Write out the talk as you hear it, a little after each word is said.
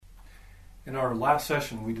In our last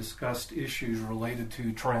session, we discussed issues related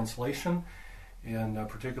to translation, and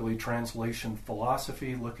particularly translation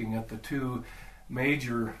philosophy, looking at the two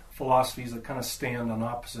major philosophies that kind of stand on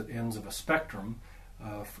opposite ends of a spectrum.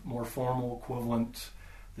 More formal equivalent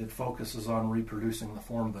that focuses on reproducing the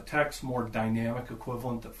form of the text, more dynamic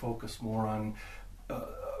equivalent that focus more on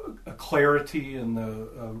a clarity and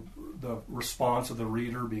the response of the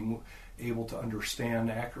reader being able to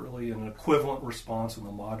understand accurately, and an equivalent response in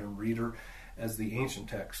the modern reader as the ancient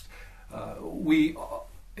text.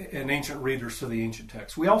 And ancient readers to the ancient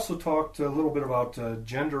text. We also talked a little bit about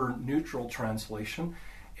gender-neutral translation,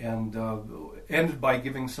 and ended by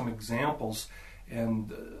giving some examples.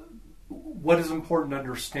 And what is important to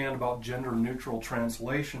understand about gender-neutral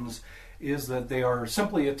translations is that they are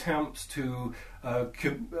simply attempts to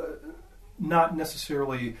not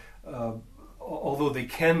necessarily, although they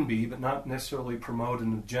can be, but not necessarily promote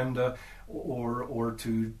an agenda or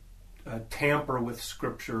to tamper with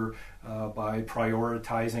Scripture by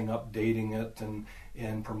prioritizing, updating it,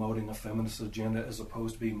 and promoting a feminist agenda as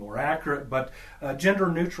opposed to being more accurate. But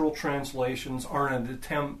gender-neutral translations are an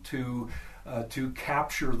attempt to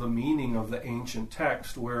capture the meaning of the ancient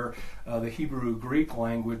text, where the Hebrew-Greek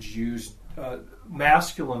language used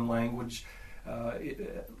masculine language,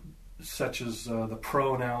 such as the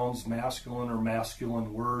pronouns masculine or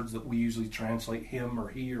masculine words that we usually translate him or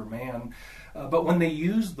he or man. But when they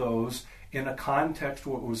used those in a context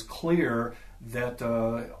where it was clear that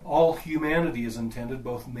all humanity is intended,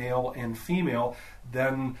 both male and female,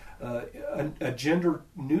 then a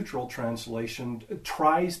gender-neutral translation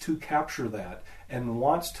tries to capture that and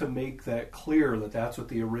wants to make that clear that that's what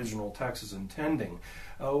the original text is intending.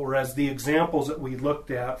 Whereas the examples that we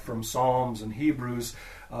looked at from Psalms and Hebrews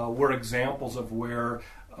were examples of where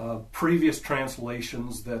previous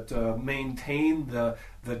translations that maintain the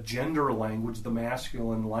gender language, the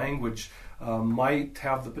masculine language, might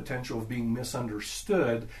have the potential of being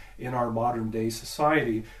misunderstood in our modern day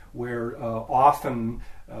society, where often,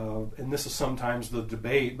 and this is sometimes the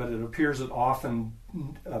debate, but it appears that often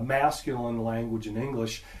masculine language in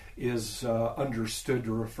English is understood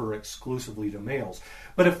to refer exclusively to males.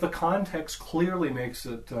 But if the context clearly makes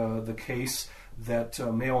it the case that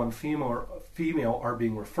male and female are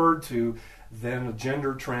being referred to, then a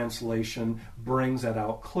gender translation brings that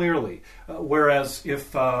out clearly. Whereas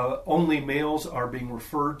if only males are being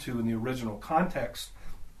referred to in the original context,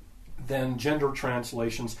 then gender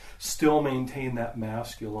translations still maintain that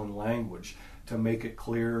masculine language to make it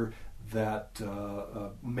clear that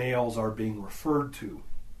males are being referred to.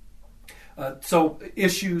 So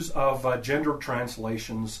issues of gender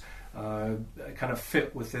translations kind of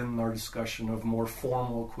fit within our discussion of more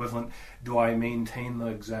formal equivalent. Do I maintain the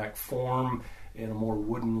exact form in a more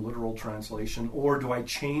wooden literal translation, or do I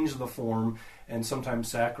change the form and sometimes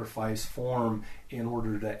sacrifice form in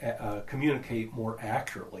order to communicate more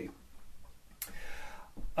accurately?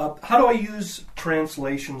 How do I use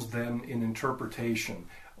translations then in interpretation,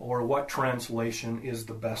 or what translation is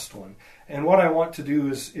the best one? And what I want to do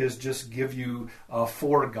is just give you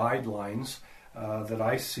 4 guidelines that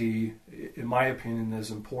I see, in my opinion, as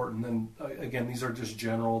important. And again, these are just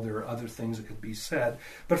general. There are other things that could be said.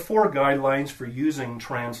 But 4 guidelines for using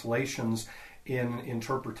translations in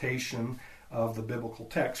interpretation of the biblical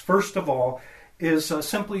text. First of all, is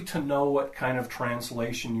simply to know what kind of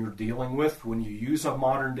translation you're dealing with when you use a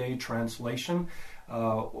modern day translation.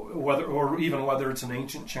 Whether it's an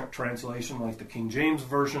ancient translation like the King James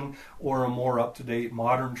Version or a more up-to-date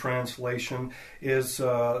modern translation, is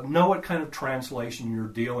know what kind of translation you're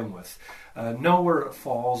dealing with. Know where it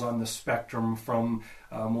falls on the spectrum from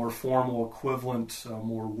more formal equivalent,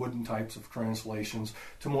 more wooden types of translations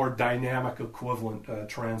to more dynamic equivalent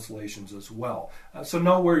translations as well. So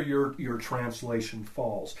know where your translation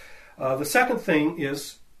falls. The second thing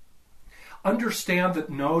is understand that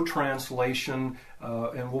no translation,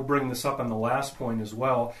 and we'll bring this up on the last point as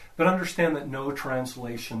well, but understand that no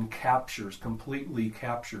translation completely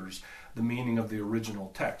captures the meaning of the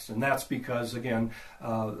original text. And that's because, again,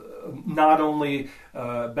 not only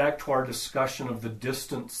back to our discussion of the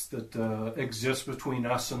distance that exists between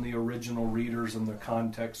us and the original readers and the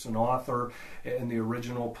context and author and the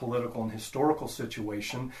original political and historical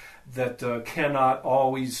situation, that cannot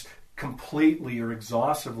always completely or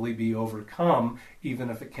exhaustively be overcome, even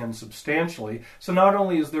if it can substantially. So not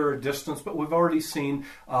only is there a distance, but we've already seen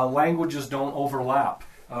languages don't overlap,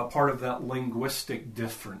 part of that linguistic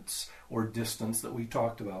difference or distance that we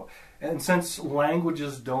talked about. And since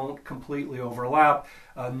languages don't completely overlap,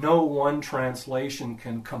 no one translation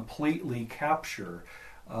can completely capture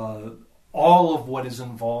all of what is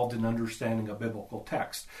involved in understanding a biblical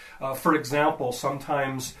text. For example,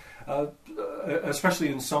 sometimes especially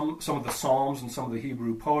in some of the Psalms and some of the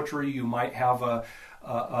Hebrew poetry, you might have a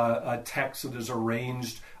text that is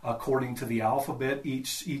arranged according to the alphabet.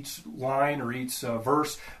 Each line or each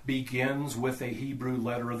verse begins with a Hebrew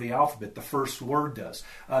letter of the alphabet. The first word does.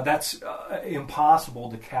 That's impossible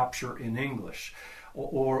to capture in English.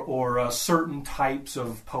 Or certain types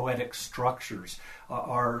of poetic structures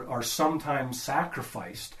are sometimes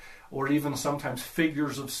sacrificed, or even sometimes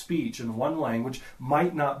figures of speech in one language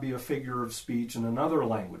might not be a figure of speech in another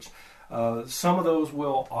language. Some of those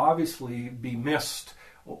will obviously be missed,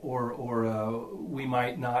 or we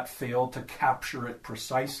might not fail to capture it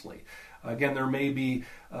precisely. Again, there may be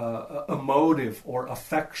emotive or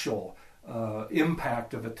affectual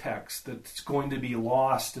impact of a text that's going to be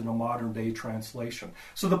lost in a modern day translation.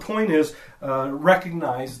 So the point is,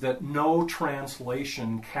 recognize that no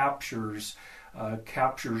translation captures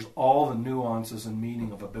all the nuances and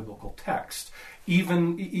meaning of a biblical text.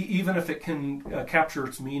 Even if it can capture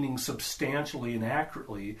its meaning substantially and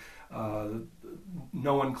accurately,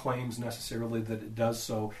 no one claims necessarily that it does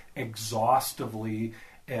so exhaustively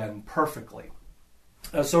and perfectly.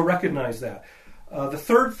 So recognize that. The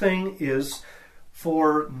third thing is,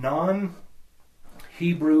 for non-Hebrew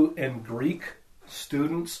and Greek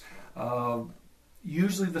students,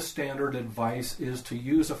 usually the standard advice is to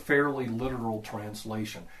use a fairly literal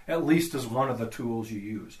translation, at least as one of the tools you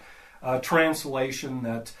use. A translation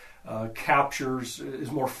that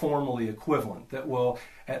is more formally equivalent, that will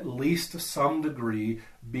at least to some degree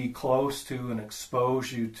be close to and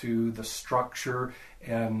expose you to the structure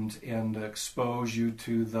and expose you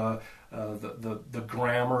to the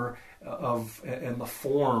grammar and the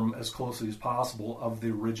form as closely as possible of the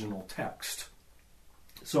original text.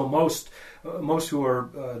 So most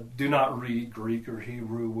who do not read Greek or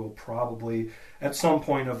Hebrew will probably at some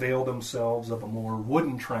point avail themselves of a more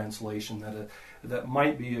wooden translation that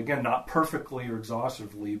might be, again, not perfectly or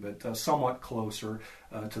exhaustively, but somewhat closer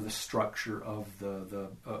to the structure of the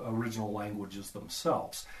original languages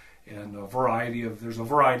themselves. And there's a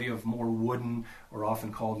variety of more wooden, or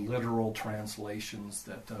often called literal, translations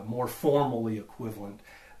that more formally equivalent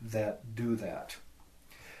that do that.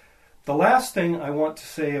 The last thing I want to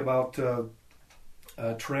say about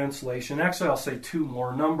translation, actually I'll say two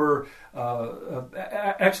more.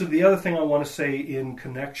 Actually the other thing I want to say in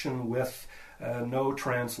connection with no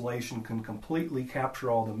translation can completely capture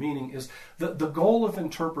all the meaning is that the goal of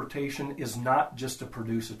interpretation is not just to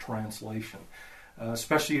produce a translation.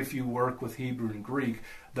 Especially if you work with Hebrew and Greek,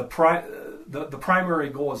 the primary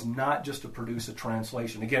goal is not just to produce a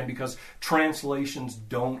translation. Again, because translations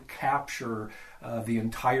don't capture the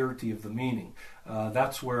entirety of the meaning.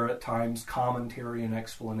 That's where at times commentary and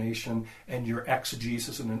explanation and your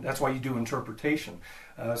exegesis, and that's why you do interpretation.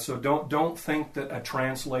 So don't think that a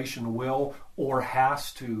translation will or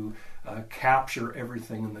has to capture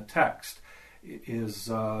everything in the text.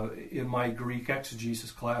 In my Greek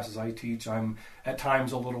exegesis classes I teach, I'm at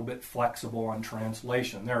times a little bit flexible on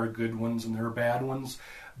translation. There are good ones and there are bad ones,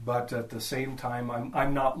 but at the same time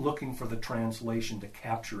I'm not looking for the translation to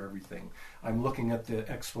capture everything. I'm looking at the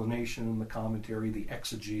explanation and the commentary, the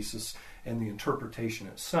exegesis, and the interpretation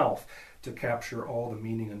itself to capture all the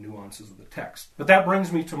meaning and nuances of the text. But that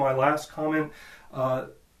brings me to my last comment.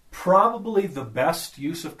 Probably the best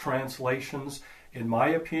use of translations, in my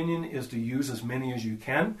opinion, is to use as many as you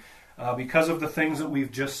can. Because of the things that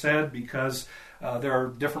we've just said, because there are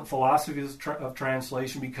different philosophies of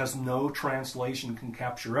translation, because no translation can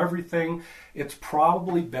capture everything, it's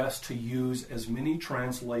probably best to use as many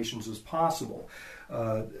translations as possible.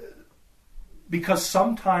 Because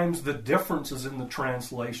sometimes the differences in the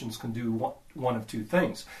translations can do one of two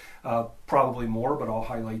things. Probably more, but I'll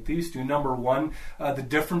highlight these two. Number one, the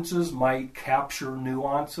differences might capture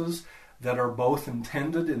nuances that are both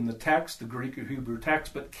intended in the text, the Greek or Hebrew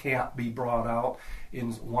text, but can't be brought out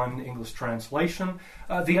in one English translation.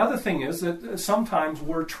 The other thing is that sometimes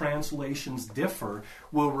where translations differ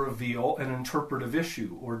will reveal an interpretive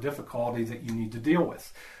issue or difficulty that you need to deal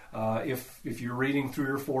with. If you're reading 3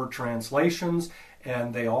 or 4 translations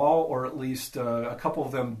and they all, or at least a couple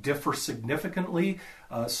of them, differ significantly,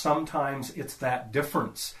 sometimes it's that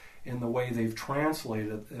difference in the way they've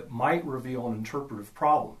translated it might reveal an interpretive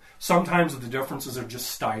problem. Sometimes the differences are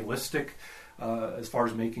just stylistic, as far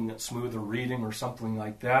as making it smoother reading or something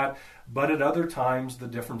like that, but at other times the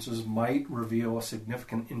differences might reveal a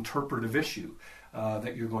significant interpretive issue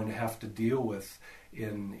that you're going to have to deal with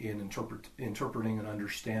in interpreting and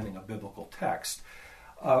understanding a biblical text.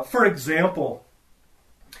 For example,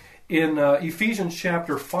 in Ephesians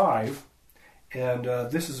chapter 5, and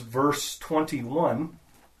this is verse 21,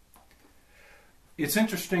 it's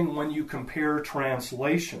interesting when you compare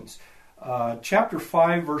translations. Chapter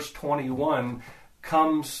 5, verse 21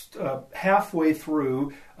 comes halfway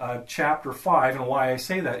through chapter 5, and why I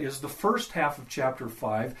say that is the first half of chapter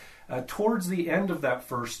 5. Towards the end of that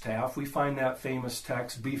first half, we find that famous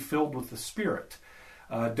text, be filled with the Spirit.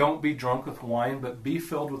 Don't be drunk with wine, but be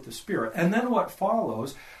filled with the Spirit. And then what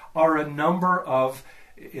follows are a number of,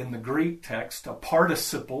 in the Greek text,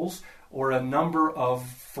 participles, or a number of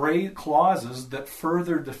phrase clauses that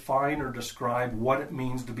further define or describe what it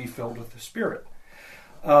means to be filled with the Spirit.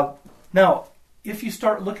 Now, if you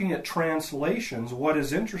start looking at translations, what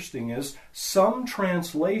is interesting is some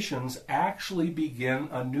translations actually begin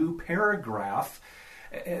a new paragraph.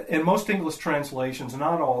 In most English translations,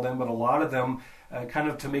 not all of them, but a lot of them, kind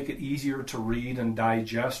of to make it easier to read and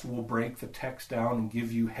digest, will break the text down and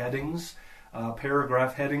give you headings,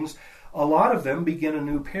 paragraph headings. A lot of them begin a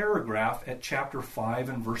new paragraph at chapter 5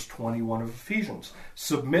 and verse 21 of Ephesians.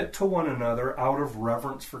 Submit to one another out of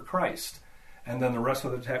reverence for Christ. And then the rest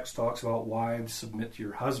of the text talks about wives, submit to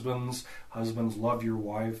your husbands. Husbands, love your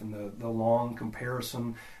wife. And the long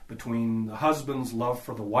comparison between the husband's love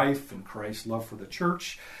for the wife and Christ's love for the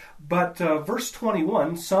church. But verse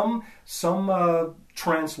 21, some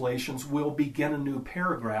translations will begin a new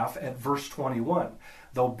paragraph at verse 21.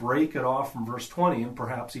 They'll break it off from verse 20 and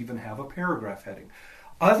perhaps even have a paragraph heading.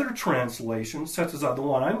 Other translations, such as the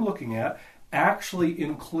one I'm looking at, actually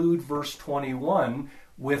include verse 21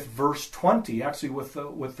 with verse 20, actually with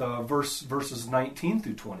verses 19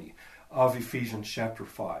 through 20 of Ephesians chapter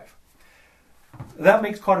 5. That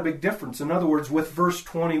makes quite a big difference. In other words, with verse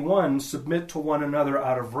 21, submit to one another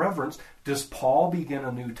out of reverence, does Paul begin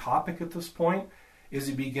a new topic at this point? Is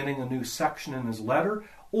he beginning a new section in his letter?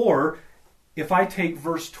 Or, if I take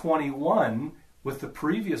verse 21 with the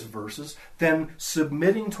previous verses, then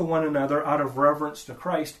submitting to one another out of reverence to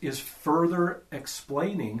Christ is further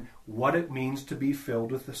explaining what it means to be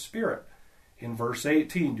filled with the Spirit. In verse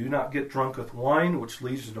 18, do not get drunk with wine, which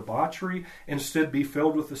leads to debauchery. Instead, be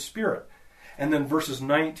filled with the Spirit. And then verses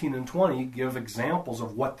 19 and 20 give examples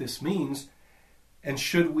of what this means. And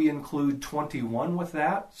should we include 21 with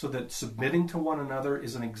that, so that submitting to one another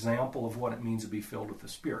is an example of what it means to be filled with the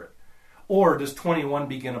Spirit? Or does 21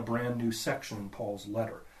 begin a brand new section in Paul's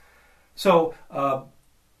letter? So,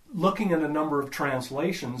 looking at a number of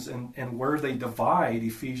translations and where they divide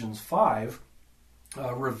Ephesians 5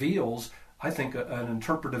 reveals, I think, an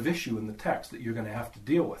interpretive issue in the text that you're going to have to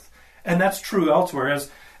deal with. And that's true elsewhere.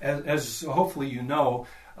 As hopefully you know,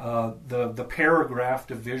 the paragraph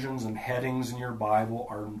divisions and headings in your Bible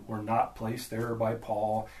were not placed there by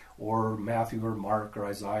Paul or Matthew or Mark or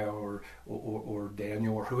Isaiah or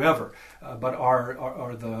Daniel or whoever, but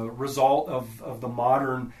are the result of the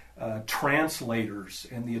modern translators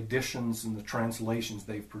and the additions and the translations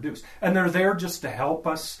they've produced. And they're there just to help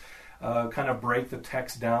us kind of break the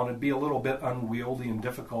text down. It'd be a little bit unwieldy and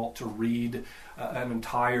difficult to read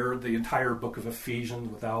the entire book of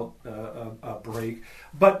Ephesians without a break.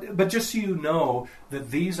 But just so you know that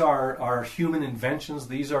these are human inventions.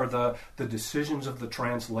 These are the decisions of the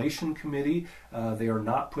translation committee. They are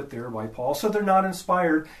not put there by Paul, so they're not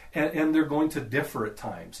inspired, and they're going to differ at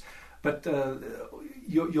times. But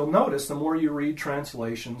you'll notice the more you read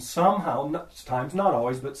translations, sometimes, not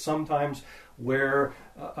always, but sometimes where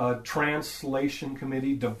a translation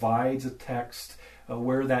committee divides a text,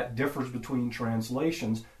 where that differs between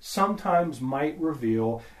translations, sometimes might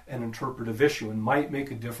reveal an interpretive issue and might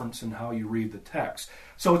make a difference in how you read the text.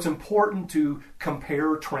 So it's important to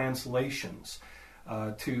compare translations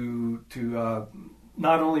to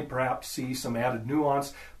not only perhaps see some added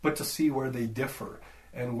nuance, but to see where they differ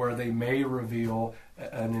and where they may reveal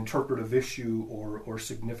an interpretive issue or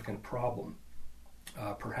significant problem,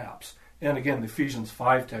 perhaps. And again, the Ephesians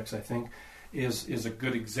 5 text, I think, is a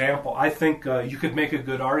good example. I think you could make a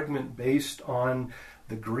good argument based on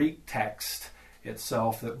the Greek text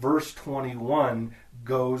itself that verse 21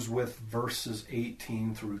 goes with verses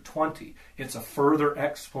 18 through 20. It's a further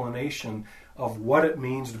explanation of what it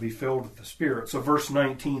means to be filled with the Spirit. So verse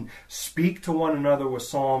 19, speak to one another with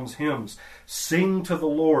psalms, hymns, sing to the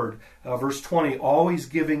Lord. Verse 20, always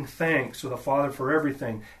giving thanks to the Father for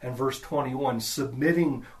everything. And verse 21,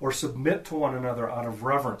 submit to one another out of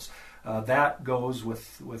reverence. That goes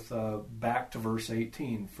with back to verse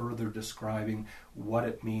 18, further describing what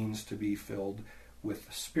it means to be filled with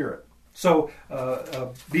the Spirit. So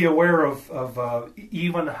be aware of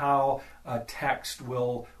even how a text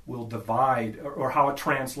will divide, or how a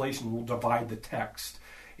translation will divide the text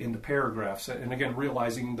into paragraphs. And again,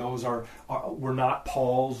 realizing those were not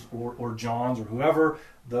Paul's or John's or whoever.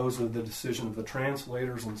 Those are the decision of the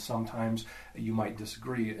translators, and sometimes you might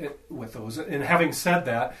disagree with those. And having said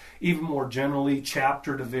that, even more generally,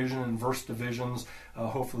 chapter division and verse divisions,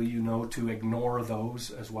 hopefully you know to ignore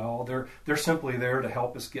those as well. They're simply there to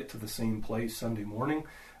help us get to the same place Sunday morning.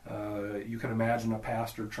 You can imagine a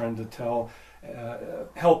pastor trying to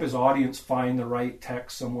help his audience find the right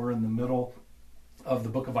text somewhere in the middle of the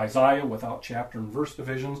book of Isaiah without chapter and verse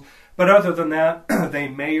divisions. But other than that, they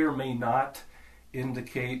may or may not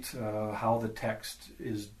indicate how the text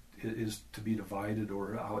is to be divided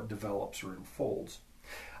or how it develops or unfolds.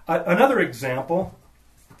 Another example,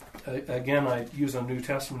 again, I use a New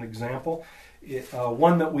Testament example,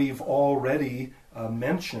 one that we've already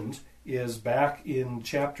mentioned is back in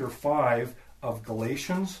chapter 5 of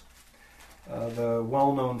Galatians, the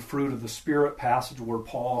well-known fruit of the Spirit passage where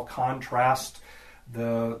Paul contrasts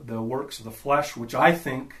the works of the flesh, which I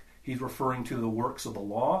think he's referring to the works of the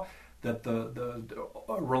law, that the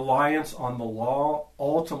reliance on the law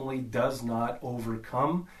ultimately does not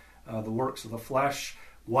overcome the works of the flesh.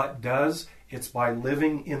 What does? It's by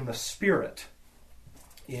living in the Spirit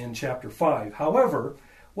in chapter 5. However,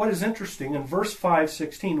 what is interesting, in verse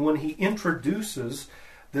 5:16, when he introduces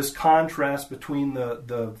this contrast between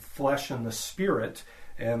the flesh and the Spirit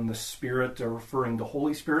referring to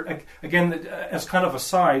Holy Spirit, again, as kind of a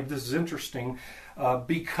side, this is interesting,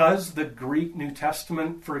 because the Greek New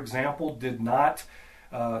Testament, for example, did not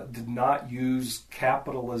use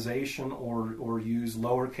capitalization or use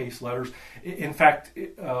lowercase letters. In fact,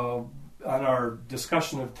 on our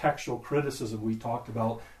discussion of textual criticism, we talked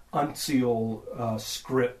about uncial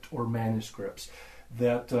script or manuscripts,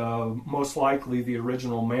 that most likely the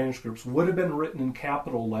original manuscripts would have been written in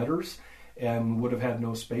capital letters and would have had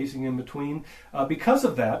no spacing in between. Because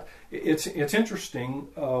of that, it's interesting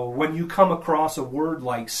when you come across a word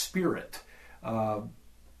like spirit.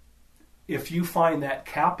 If you find that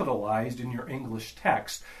capitalized in your English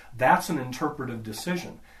text, that's an interpretive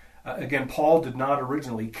decision. Again, Paul did not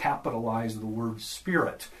originally capitalize the word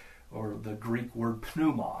spirit, or the Greek word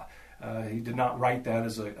pneuma. He did not write that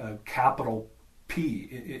as a capital P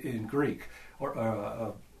in Greek,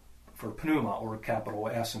 or for pneuma, or a capital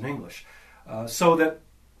S in English. So that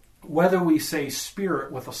whether we say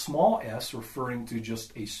spirit with a small s, referring to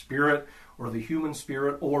just a spirit or the human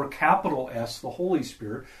spirit, or capital S, the Holy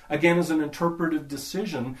Spirit, again, is an interpretive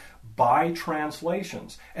decision by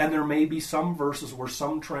translations. And there may be some verses where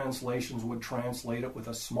some translations would translate it with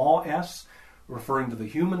a small s, referring to the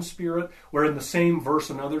human spirit, where in the same verse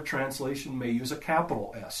another translation may use a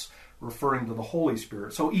capital S, referring to the Holy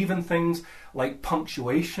Spirit. So even things like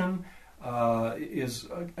punctuation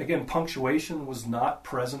punctuation was not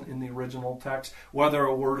present in the original text. Whether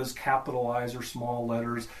a word is capitalized or small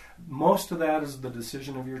letters, most of that is the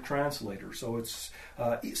decision of your translator. So it's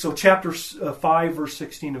chapter 5, verse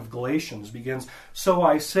 16 of Galatians begins, "So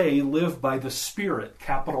I say, live by the Spirit,"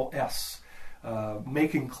 capital S,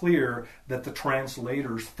 making clear that the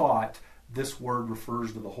translators thought this word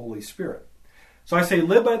refers to the Holy Spirit. So I say,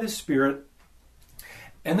 live by the Spirit,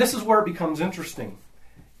 and this is where it becomes interesting.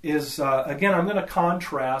 Again, I'm going to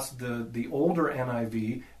contrast the older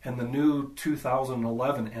NIV and the new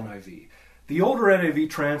 2011 NIV. The older NIV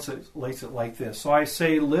translates it like this. "So I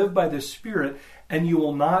say, live by the Spirit, and you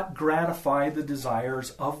will not gratify the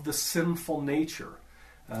desires of the sinful nature."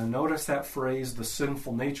 Notice that phrase, the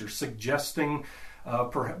sinful nature, suggesting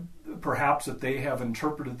perhaps that they have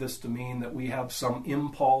interpreted this to mean that we have some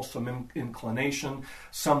impulse, some inclination,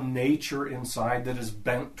 some nature inside that is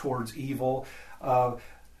bent towards evil.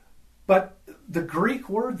 But the Greek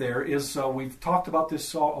word there is, we've talked about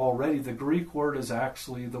this already, the Greek word is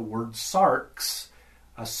actually the word sarx,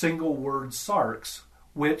 a single word sarx,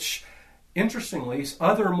 which, interestingly,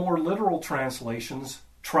 other more literal translations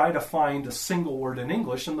try to find a single word in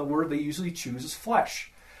English, and the word they usually choose is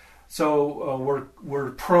flesh. So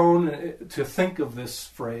we're prone to think of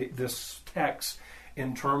this text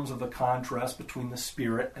in terms of the contrast between the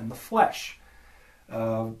spirit and the flesh.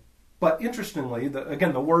 But interestingly,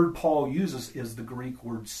 the word Paul uses is the Greek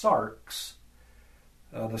word sarx,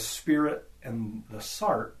 the spirit and the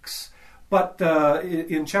sarx. But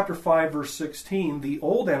in chapter 5, verse 16, the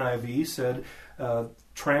old NIV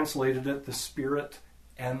translated it the spirit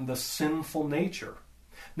and the sinful nature.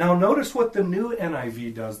 Now notice what the new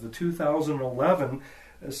NIV does. The 2011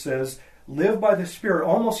 says, live by the Spirit,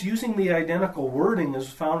 almost using the identical wording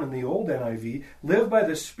as found in the old NIV. Live by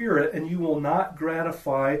the Spirit, and you will not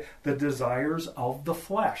gratify the desires of the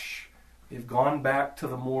flesh. They've gone back to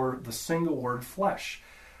the single word flesh.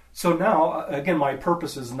 So now, again, my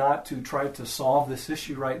purpose is not to try to solve this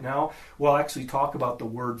issue right now. We'll actually talk about the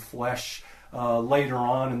word flesh later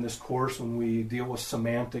on in this course when we deal with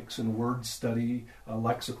semantics and word study,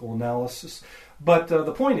 lexical analysis. But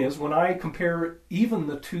the point is, when I compare even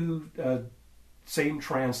the two same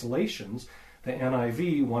translations, the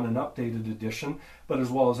NIV, one an updated edition, but as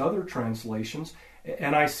well as other translations,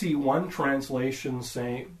 and I see one translation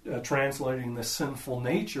translating the sinful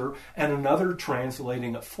nature and another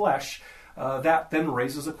translating it flesh, that then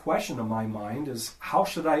raises a question in my mind: is how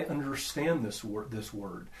should I understand this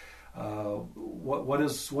word? What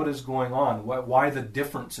is going on? Why the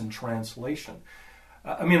difference in translation?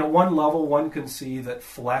 I mean, at one level, one can see that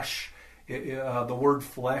flesh, the word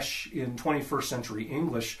flesh in 21st century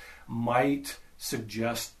English might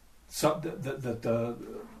suggest that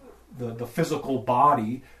the physical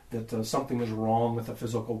body, that something is wrong with the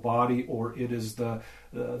physical body, or it is the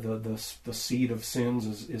seed of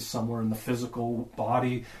sins is somewhere in the physical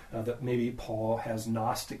body, that maybe Paul has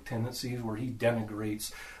Gnostic tendencies where he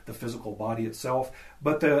denigrates the physical body itself.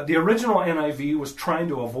 But the original NIV was trying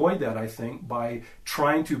to avoid that, I think, by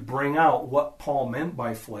trying to bring out what Paul meant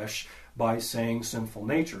by flesh by saying sinful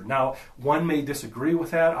nature. Now, one may disagree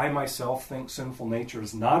with that. I myself think sinful nature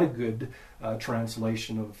is not a good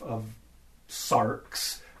translation of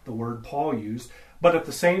sarx, the word Paul used. But at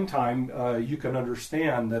the same time, you can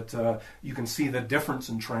understand that you can see the difference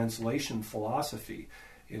in translation philosophy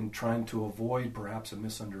in trying to avoid perhaps a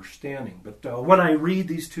misunderstanding. But when I read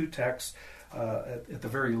these two texts, at the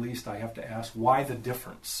very least, I have to ask why the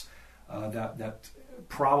difference. That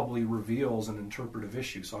probably reveals an interpretive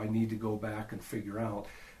issue. So I need to go back and figure out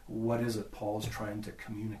what is it Paul's trying to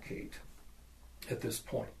communicate at this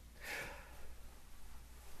point.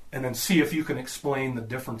 And then see if you can explain the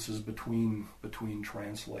differences between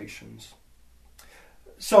translations.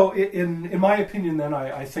 So in my opinion then,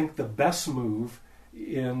 I think the best move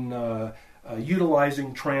in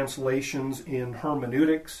utilizing translations in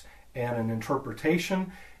hermeneutics and in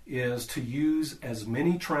interpretation is to use as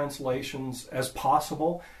many translations as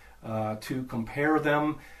possible, to compare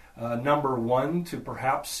them. Number one, to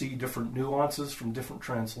perhaps see different nuances from different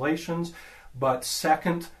translations, but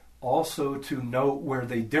second, also to note where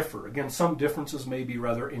they differ. Again, some differences may be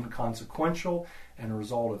rather inconsequential and a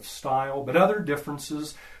result of style, but other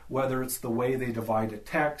differences, whether it's the way they divide a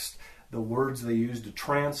text, the words they use to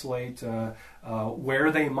translate,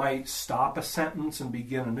 where they might stop a sentence and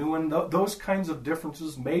begin a new one, those kinds of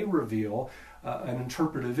differences may reveal an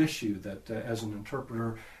interpretive issue that, as an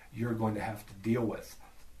interpreter, you're going to have to deal with.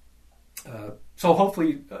 So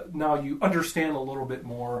hopefully now you understand a little bit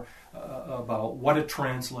more about what a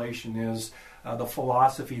translation is, the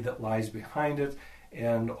philosophy that lies behind it,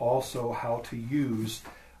 and also how to use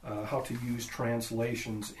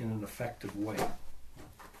translations in an effective way.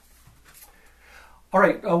 All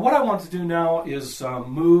right, what I want to do now is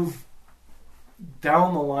move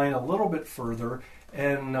down the line a little bit further,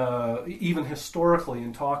 and even historically,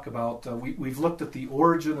 and talk about, we've looked at the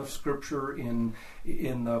origin of Scripture in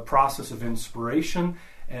the process of inspiration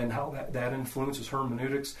and how that influences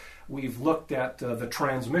hermeneutics. We've looked at the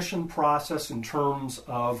transmission process in terms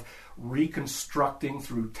of reconstructing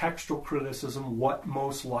through textual criticism what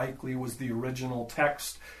most likely was the original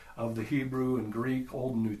text of the Hebrew and Greek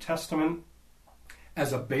Old and New Testament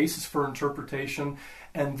as a basis for interpretation.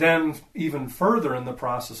 And then even further in the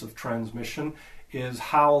process of transmission is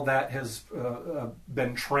how that has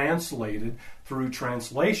been translated through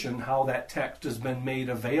translation, how that text has been made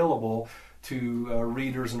available to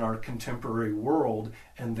readers in our contemporary world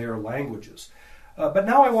and their languages. But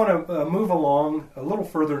now I want to move along a little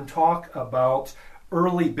further and talk about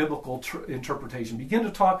early biblical interpretation. Begin to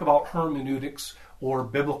talk about hermeneutics, or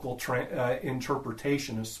biblical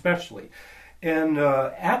interpretation especially. And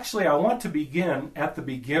actually, I want to begin at the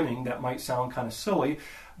beginning. That might sound kind of silly,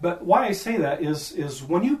 but why I say that is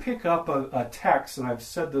when you pick up a text, and I've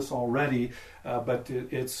said this already, but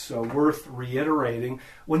it's worth reiterating.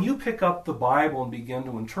 When you pick up the Bible and begin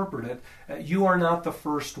to interpret it, you are not the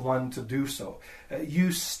first one to do so.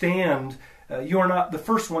 You are not the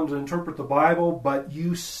first one to interpret the Bible, but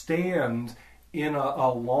you stand in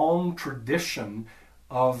a long tradition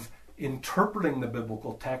of interpreting the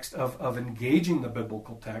biblical text, of engaging the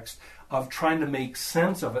biblical text, of trying to make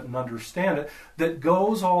sense of it and understand it, that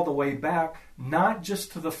goes all the way back, not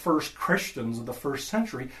just to the first Christians of the first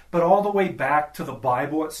century, but all the way back to the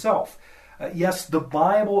Bible itself. Yes, the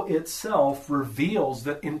Bible itself reveals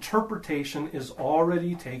that interpretation is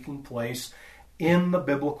already taking place in the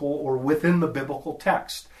biblical or within the biblical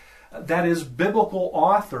text. That is, biblical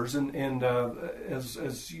authors, and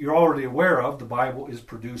as you're already aware of, the Bible is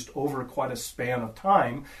produced over quite a span of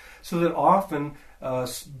time, so that often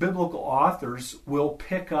biblical authors will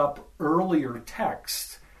pick up earlier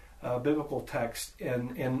texts, biblical texts,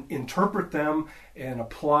 and interpret them and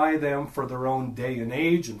apply them for their own day and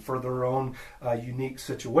age and for their own unique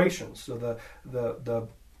situations. So the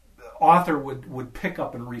author would pick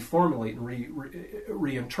up and reformulate and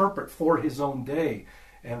reinterpret for his own day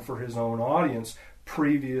and for his own audience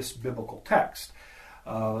previous biblical text.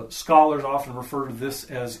 Scholars often refer to this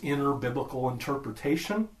as inner biblical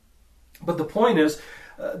interpretation. But the point is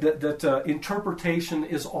that interpretation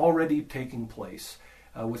is already taking place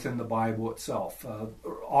within the Bible itself.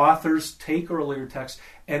 Authors take earlier texts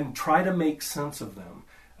and try to make sense of them,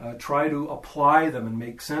 try to apply them and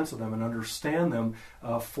make sense of them and understand them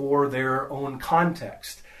for their own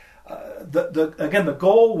context. Again, the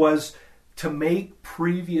goal was to make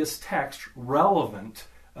previous text relevant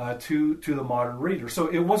to the modern reader. So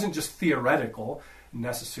it wasn't just theoretical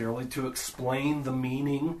necessarily to explain the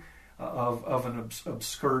meaning of an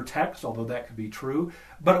obscure text, although that could be true,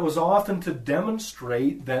 but it was often to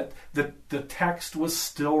demonstrate that the text was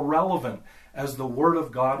still relevant, as the Word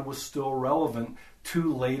of God was still relevant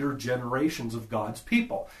to later generations of God's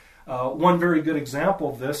people. One very good example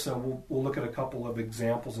of this, we'll look at a couple of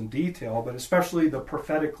examples in detail, but especially the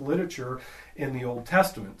prophetic literature in the Old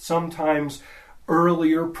Testament. Sometimes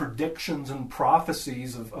earlier predictions and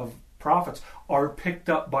prophecies of prophets are picked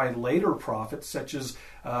up by later prophets, such as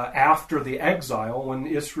after the exile, when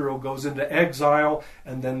Israel goes into exile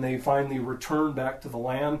and then they finally return back to the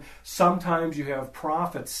land. Sometimes you have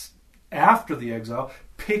prophets after the exile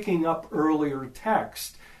picking up earlier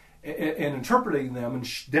text and interpreting them and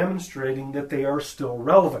demonstrating that they are still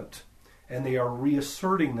relevant, and they are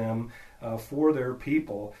reasserting them for their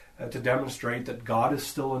people to demonstrate that God is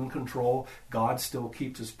still in control, God still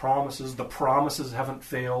keeps His promises, the promises haven't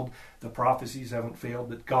failed, the prophecies haven't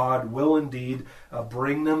failed, that God will indeed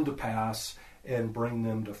bring them to pass and bring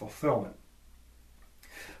them to fulfillment.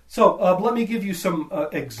 So let me give you some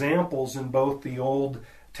examples in both the Old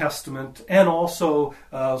Testament and also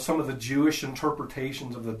some of the Jewish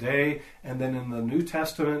interpretations of the day, and then in the New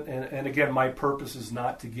Testament. And again, my purpose is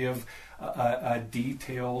not to give a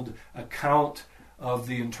detailed account of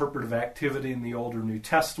the interpretive activity in the Old or New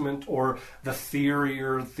Testament, or the theory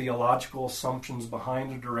or theological assumptions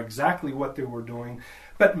behind it, or exactly what they were doing,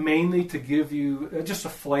 but mainly to give you just a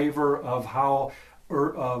flavor of how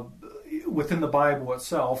within the Bible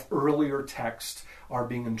itself, earlier texts are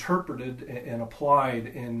being interpreted and applied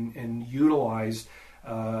and utilized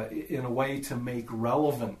in a way to make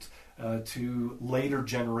relevant to later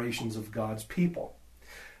generations of God's people.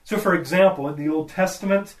 So, for example, in the Old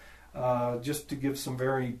Testament, just to give some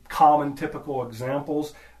very common, typical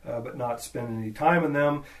examples, but not spend any time in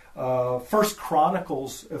them, First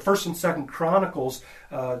and Second Chronicles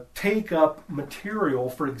take up material,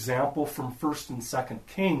 for example, from First and Second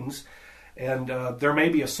Kings. And there may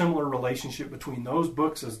be a similar relationship between those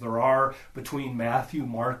books as there are between Matthew,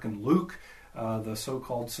 Mark, and Luke, the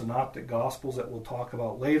so-called synoptic gospels that we'll talk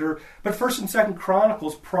about later. But First and Second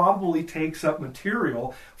Chronicles probably takes up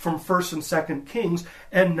material from First and Second Kings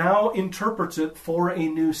and now interprets it for a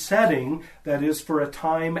new setting, that is, for a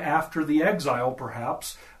time after the exile,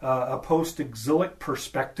 perhaps, a post-exilic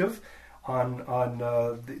perspective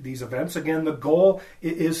on these events. Again, the goal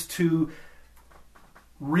is to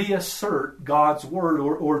reassert God's Word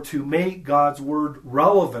or to make God's Word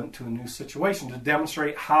relevant to a new situation, to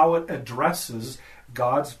demonstrate how it addresses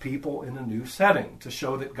God's people in a new setting, to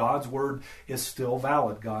show that God's Word is still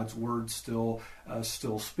valid, God's Word still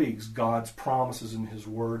speaks, God's promises in His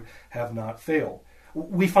Word have not failed.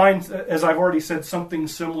 We find, as I've already said, something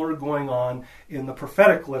similar going on in the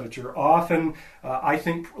prophetic literature. Often, I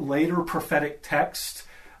think later prophetic texts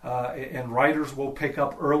and writers will pick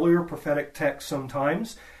up earlier prophetic texts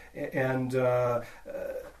sometimes, and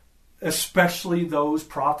especially those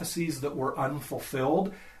prophecies that were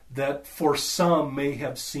unfulfilled, that for some may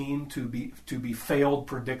have seemed to be failed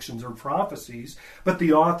predictions or prophecies, but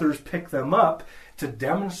the authors pick them up to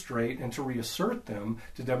demonstrate and to reassert them,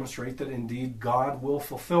 to demonstrate that indeed God will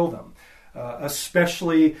fulfill them.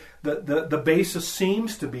 Especially the basis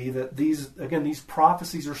seems to be that these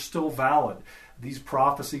prophecies are still valid. These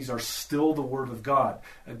prophecies are still the Word of God.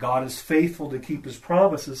 God is faithful to keep His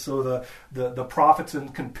promises, so the prophets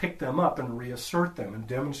can pick them up and reassert them and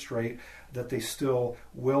demonstrate that they still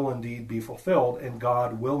will indeed be fulfilled and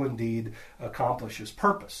God will indeed accomplish His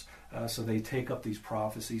purpose. So they take up these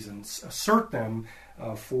prophecies and assert them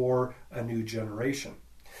for a new generation.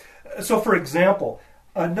 So, for example,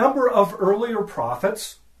 a number of earlier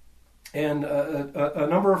prophets And a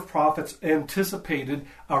number of prophets anticipated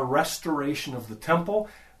a restoration of the temple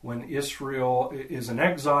when Israel is in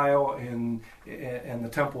exile and the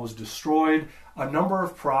temple is destroyed. A number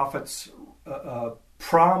of prophets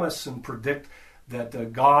promise and predict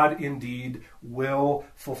that God indeed will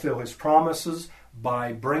fulfill his promises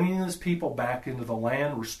by bringing his people back into the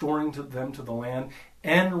land, restoring them to the land,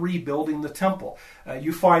 and rebuilding the temple.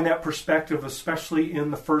 You find that perspective especially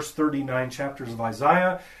in the first 39 chapters of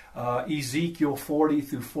Isaiah. Ezekiel 40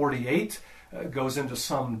 through 48 goes into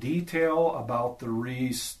some detail about the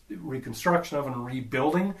reconstruction of and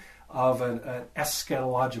rebuilding of an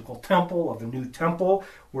eschatological temple, of a new temple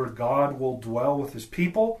where God will dwell with his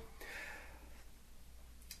people.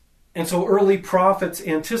 And so early prophets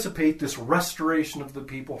anticipate this restoration of the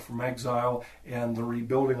people from exile and the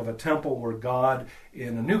rebuilding of a temple where God,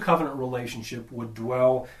 in a new covenant relationship, would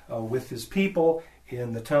dwell with his people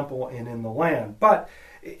in the temple and in the land. But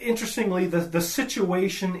interestingly, the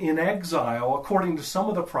situation in exile, according to some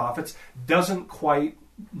of the prophets, doesn't quite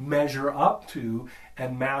measure up to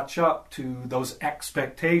and match up to those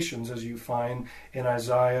expectations as you find in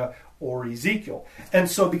Isaiah or Ezekiel. And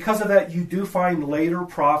so because of that, you do find later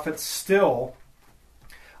prophets still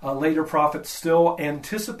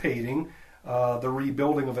anticipating the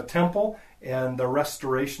rebuilding of a temple and the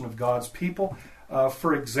restoration of God's people.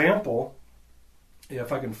 For example,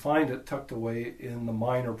 if I can find it tucked away in the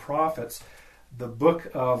minor prophets, the book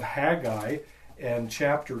of Haggai and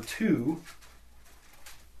chapter 2.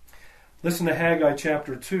 Listen to Haggai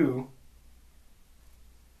chapter 2.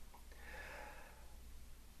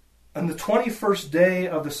 On the 21st day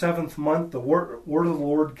of the 7th month, the word of the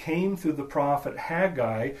Lord came through the prophet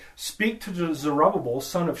Haggai. Speak to Zerubbabel,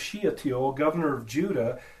 son of Shealtiel, governor of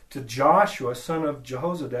Judah, to Joshua, son of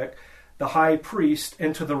Jehozadak, the high priest,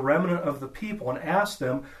 and to the remnant of the people, and ask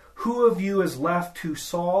them, who of you is left who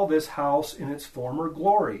saw this house in its former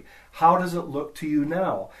glory? How does it look to you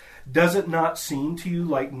now? Does it not seem to you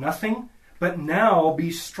like nothing? But now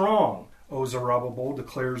be strong, O Zerubbabel,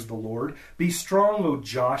 declares the Lord. Be strong, O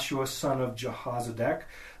Joshua, son of Jehozadak,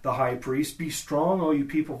 the high priest. Be strong, O you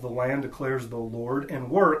people of the land, declares the Lord,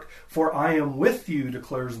 and work, for I am with you,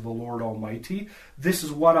 declares the Lord Almighty. This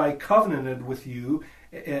is what I covenanted with you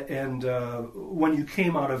and when you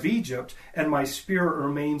came out of Egypt, and my spirit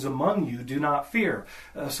remains among you, do not fear.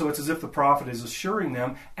 So it's as if the prophet is assuring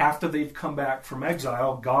them, after they've come back from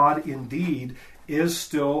exile, God indeed is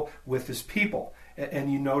still with his people.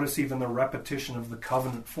 And you notice even the repetition of the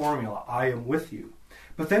covenant formula, I am with you.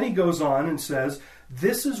 But then he goes on and says,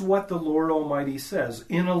 this is what the Lord Almighty says,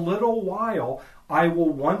 in a little while I will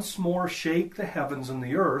once more shake the heavens and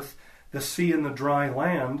the earth, the sea and the dry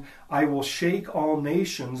land. I will shake all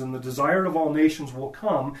nations, and the desire of all nations will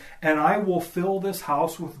come, and I will fill this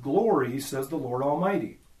house with glory, says the Lord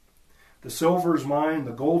Almighty. The silver is mine,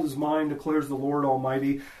 the gold is mine, declares the Lord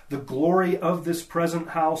Almighty. The glory of this present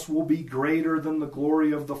house will be greater than the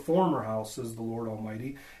glory of the former house, says the Lord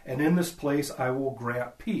Almighty. And in this place I will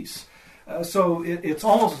grant peace. So it's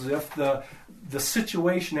almost as if the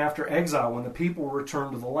situation after exile, when the people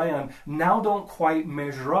return to the land, now don't quite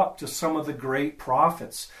measure up to some of the great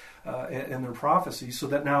prophets and their prophecies, so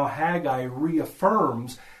that now Haggai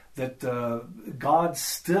reaffirms that God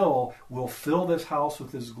still will fill this house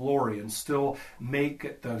with his glory and still make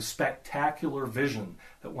it the spectacular vision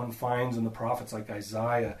that one finds in the prophets like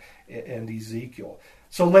Isaiah and Ezekiel.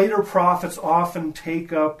 So later prophets often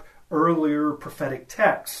take up earlier prophetic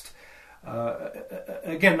text.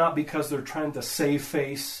 Again, not because they're trying to save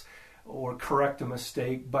face or correct a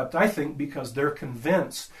mistake, but I think because they're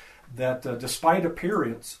convinced that despite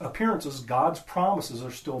appearances, God's promises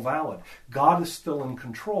are still valid. God is still in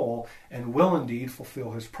control and will indeed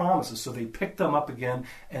fulfill his promises. So they pick them up again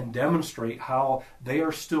and demonstrate how they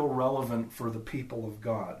are still relevant for the people of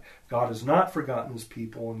God. God has not forgotten his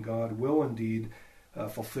people, and God will indeed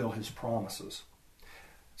fulfill his promises.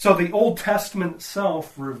 So the Old Testament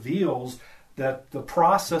itself reveals that the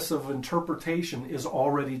process of interpretation is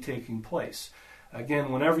already taking place.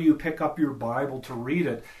 Again, whenever you pick up your Bible to read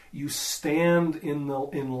it, you stand in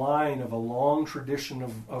line of a long tradition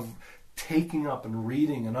of taking up and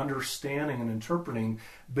reading and understanding and interpreting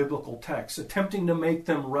biblical texts, attempting to make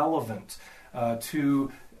them relevant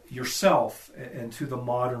to yourself and to the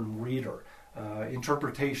modern reader.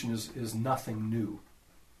 Interpretation is nothing new.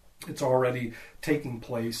 It's already taking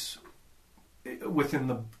place within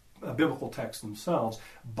the biblical texts themselves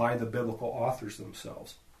by the biblical authors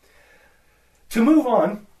themselves. To move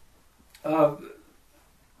on,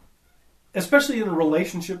 especially in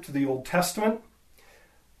relationship to the Old Testament,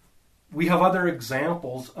 we have other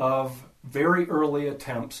examples of very early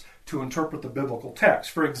attempts to interpret the biblical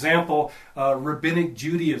text. For example, Rabbinic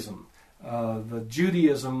Judaism, the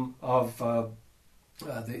Judaism of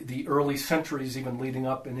the early centuries, even leading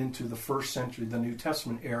up and into the first century, the New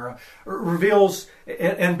Testament era, reveals,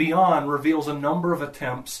 and beyond, reveals a number of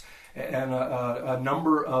attempts and a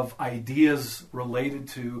number of ideas related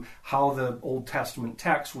to how the Old Testament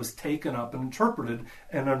text was taken up and interpreted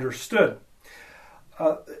and understood.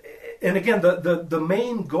 And again, the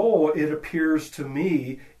main goal, it appears to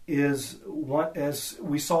me, is what, as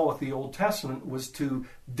we saw with the Old Testament, was to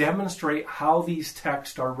demonstrate how these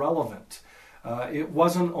texts are relevant. It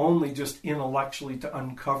wasn't only just intellectually to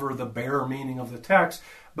uncover the bare meaning of the text,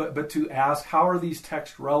 but to ask, how are these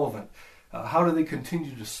texts relevant? How do they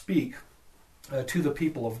continue to speak to the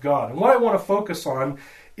people of God? And what I want to focus on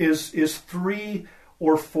is 3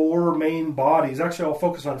 or 4 main bodies. Actually, I'll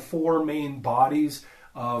focus on 4 main bodies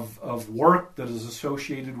of work that is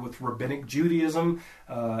associated with Rabbinic Judaism,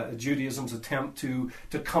 Judaism's attempt to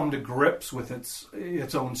come to grips with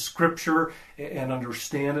its own scripture and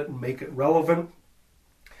understand it and make it relevant.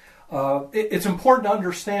 It's important to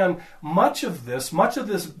understand much of this,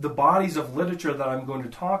 the bodies of literature that I'm going to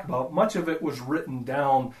talk about, much of it was written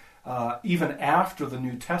down even after the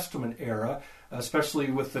New Testament era, especially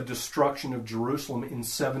with the destruction of Jerusalem in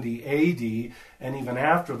 70 AD, and even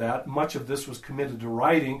after that, much of this was committed to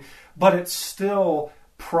writing, but it still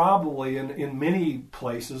probably, in many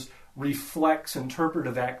places, reflects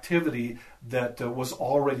interpretive activity that was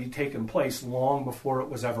already taken place long before it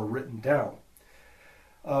was ever written down.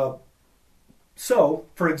 So,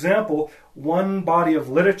 for example, one body of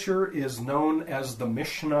literature is known as the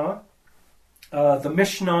Mishnah. The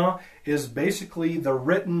Mishnah is basically the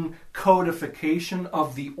written codification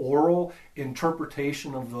of the oral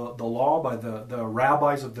interpretation of the law by the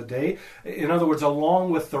rabbis of the day. In other words,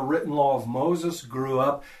 along with the written law of Moses grew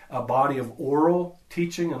up a body of oral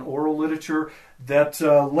teaching and oral literature that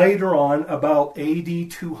later on, about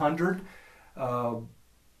AD 200,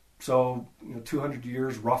 so 200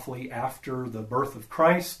 years roughly after the birth of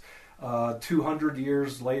Christ, 200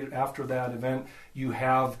 years later after that event, you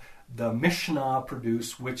have the Mishnah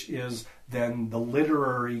produced, which is then the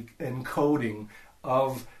literary encoding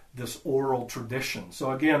of this oral tradition.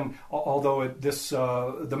 So again, although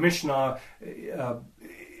the Mishnah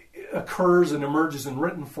occurs and emerges in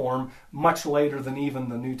written form much later than even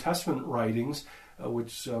the New Testament writings,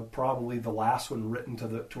 which probably the last one written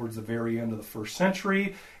towards the very end of the first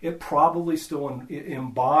century, it probably still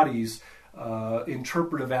embodies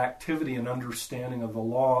interpretive activity and understanding of the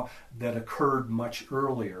law that occurred much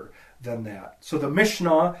earlier than that. So the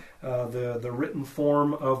Mishnah, the written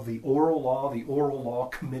form of the oral law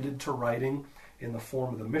committed to writing in the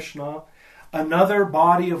form of the Mishnah. Another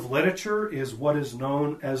body of literature is what is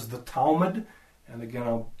known as the Talmud. And again,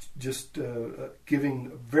 I'll just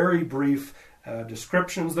giving very brief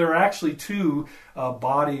descriptions. There are actually 2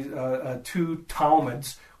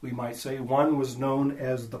 Talmuds, we might say. One was known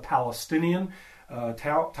as the Palestinian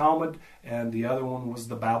Talmud, and the other one was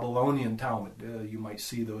the Babylonian Talmud. You might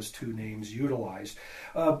see those 2 names utilized.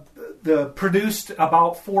 Produced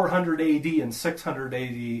about 400 AD and 600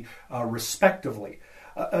 AD respectively.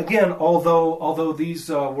 Again, although these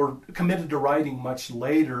were committed to writing much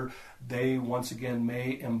later, they once again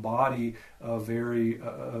may embody a very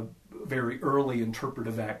early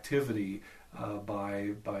interpretive activity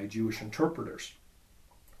by Jewish interpreters.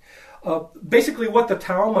 Basically what the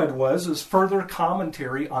Talmud was is further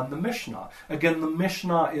commentary on the Mishnah. Again, the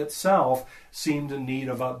Mishnah itself seemed in need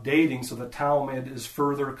of updating, so the Talmud is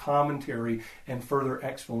further commentary and further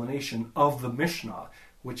explanation of the Mishnah,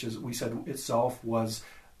 which, as we said, itself was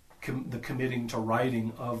the committing to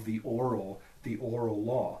writing of the oral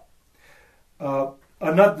law.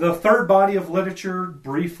 The third body of literature,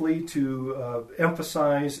 briefly to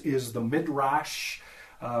emphasize, is the Midrash.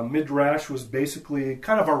 Midrash was basically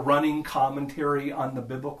kind of a running commentary on the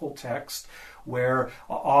biblical text, where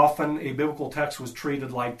often a biblical text was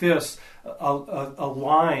treated like this. A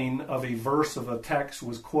line of a verse of a text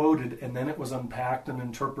was quoted, and then it was unpacked and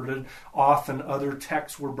interpreted. Often other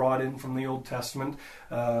texts were brought in from the Old Testament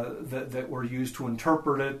that were used to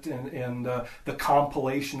interpret it, and the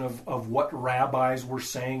compilation of what rabbis were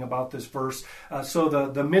saying about this verse. So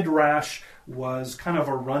the Midrash was kind of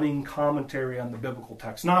a running commentary on the biblical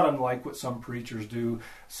text, not unlike what some preachers do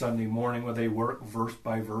Sunday morning, where they work verse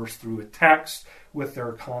by verse through a text with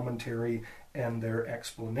their commentary and their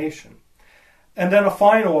explanation. And then a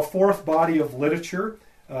fourth body of literature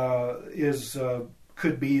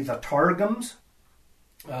could be the Targums.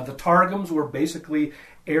 The Targums were basically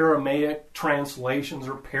Aramaic translations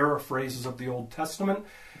or paraphrases of the Old Testament.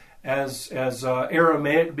 as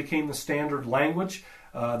Aramaic became the standard language,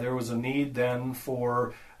 there was a need then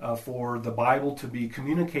for the Bible to be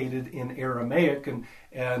communicated in Aramaic,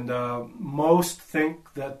 and most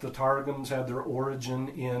think that the Targums had their origin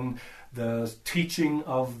in the teaching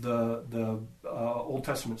of the Old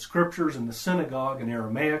Testament scriptures in the synagogue in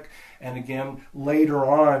Aramaic, and again later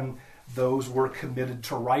on those were committed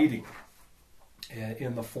to writing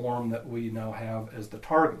in the form that we now have as the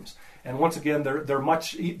Targums. And once again,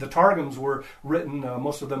 the Targums were written,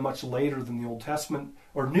 most of them much later than the Old Testament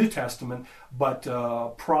or New Testament, but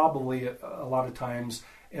probably a lot of times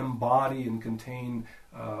embody and contain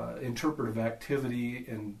interpretive activity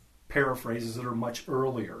and paraphrases that are much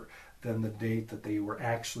earlier than the date that they were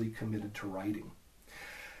actually committed to writing.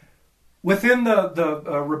 Within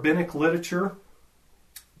the rabbinic literature,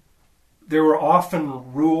 there were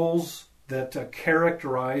often rules that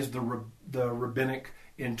characterized the rabbinic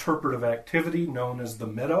interpretive activity known as the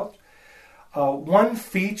middot. One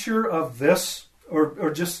feature of this,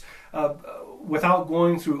 or just without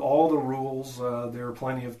going through all the rules, there are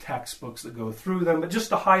plenty of textbooks that go through them, but just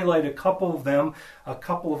to highlight a couple of them, a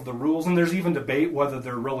couple of the rules, and there's even debate whether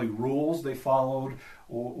they're really rules they followed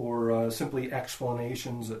or simply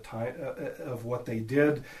explanations of what they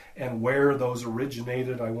did and where those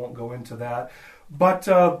originated. I won't go into that. But,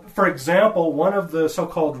 for example, one of the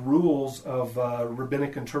so-called rules of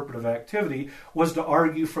rabbinic interpretive activity was to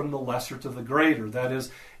argue from the lesser to the greater. That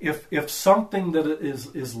is, if something that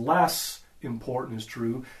is less important is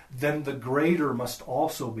true, then the greater must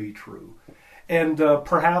also be true. And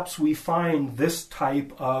perhaps we find this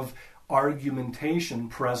type of argumentation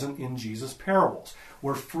present in Jesus' parables,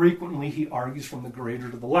 where frequently he argues from the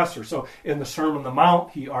greater to the lesser. So in the Sermon on the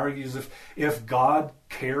Mount, he argues if God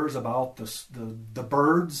cares about the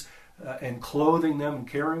birds and clothing them and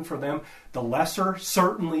caring for them, the lesser,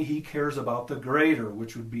 certainly he cares about the greater,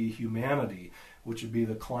 which would be humanity, which would be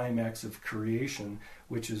the climax of creation,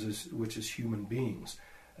 which is human beings.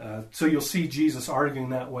 So you'll see Jesus arguing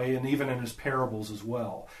that way, and even in his parables as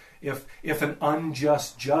well. If an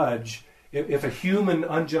unjust judge, if a human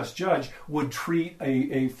unjust judge would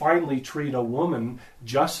finally treat a woman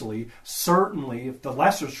justly, certainly, if the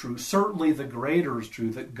lesser is true, certainly the greater is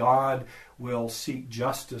true, that God will seek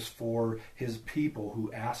justice for his people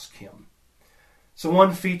who ask him. So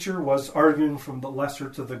one feature was arguing from the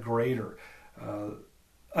lesser to the greater.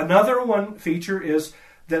 Another one feature is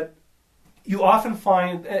that you often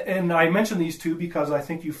find, and I mention these two because I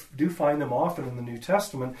think you do find them often in the New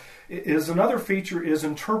Testament, is another feature is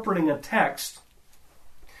interpreting a text,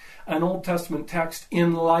 an Old Testament text,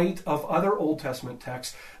 in light of other Old Testament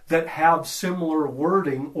texts that have similar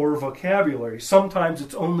wording or vocabulary. Sometimes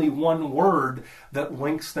it's only one word that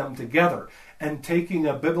links them together. And taking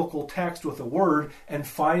a biblical text with a word and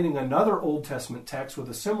finding another Old Testament text with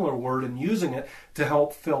a similar word and using it to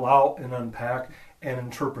help fill out and unpack and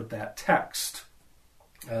interpret that text.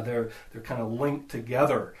 They're kind of linked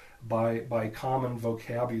together by common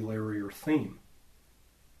vocabulary or theme.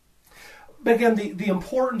 But again, the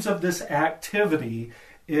importance of this activity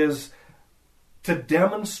is to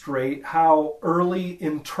demonstrate how early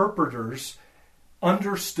interpreters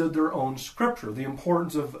understood their own scripture. The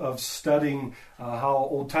importance of studying how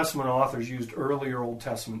Old Testament authors used earlier Old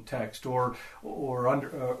Testament text, or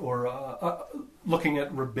looking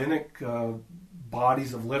at rabbinic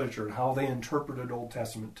bodies of literature and how they interpreted Old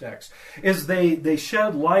Testament text, is they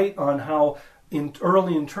shed light on how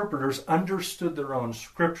early interpreters understood their own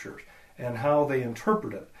scriptures and how they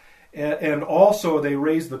interpret it. And also they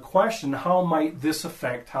raise the question, how might this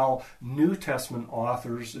affect how New Testament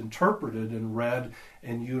authors interpreted and read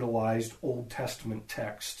and utilized Old Testament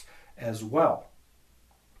texts as well?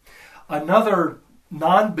 Another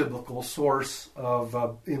non-biblical source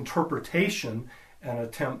of interpretation, an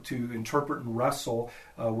attempt to interpret and wrestle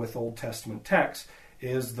with Old Testament texts,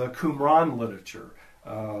 is the Qumran literature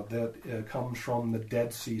that comes from the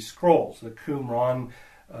Dead Sea Scrolls. The Qumran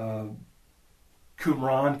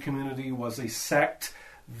community was a sect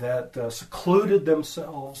that secluded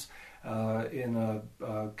themselves in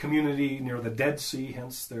a community near the Dead Sea,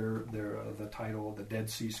 hence the title of the Dead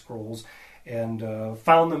Sea Scrolls, and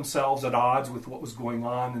found themselves at odds with what was going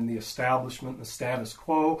on in the establishment, the status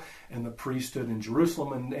quo, and the priesthood in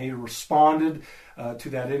Jerusalem, and they responded to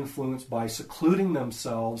that influence by secluding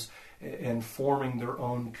themselves and forming their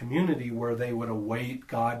own community where they would await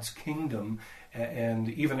God's kingdom and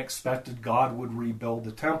even expected God would rebuild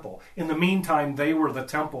the temple. In the meantime, they were the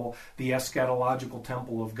temple, the eschatological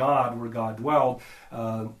temple of God, where God dwelled.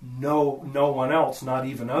 No one else, not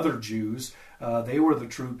even other Jews, They were the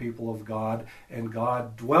true people of God, and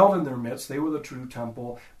God dwelled in their midst. They were the true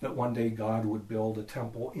temple, that one day God would build a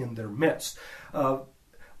temple in their midst.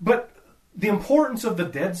 But the importance of the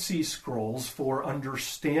Dead Sea Scrolls for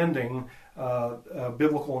understanding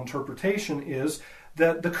biblical interpretation is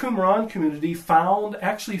that the Qumran community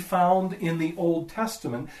actually found in the Old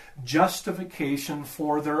Testament justification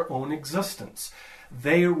for their own existence.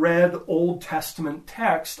 They read Old Testament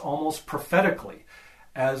text almost prophetically,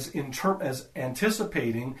 as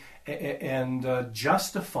anticipating and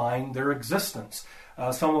justifying their existence.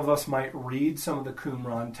 Some of us might read some of the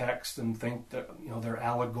Qumran text and think that they're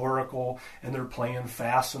allegorical and they're playing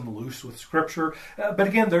fast and loose with Scripture. But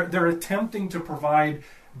again, they're attempting to provide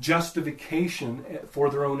justification for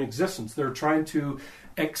their own existence. They're trying to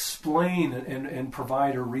explain and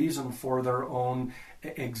provide a reason for their own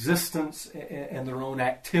existence and their own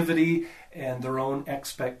activity and their own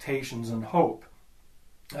expectations and hope,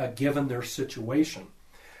 given their situation.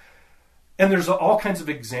 And there's all kinds of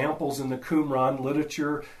examples in the Qumran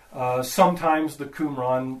literature. Sometimes the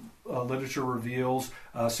Qumran literature reveals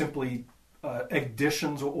simply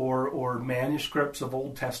editions or manuscripts of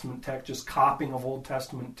Old Testament text, just copying of Old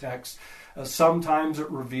Testament text. Sometimes it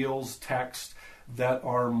reveals texts that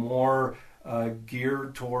are more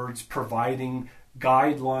geared towards providing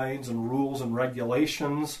guidelines and rules and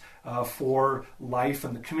regulations for life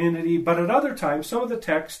in the community. But at other times, some of the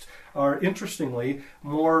texts are, interestingly,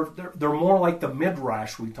 they're more like the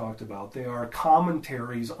Midrash we talked about. They are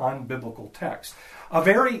commentaries on biblical texts. A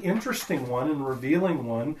very interesting one and revealing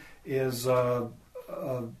one is one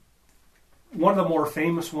of the more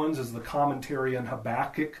famous ones is the commentary on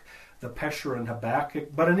Habakkuk, the Pesher and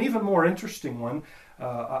Habakkuk. But an even more interesting one,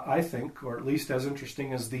 I think, or at least as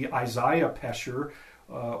interesting as the Isaiah Pesher,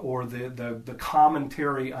 or the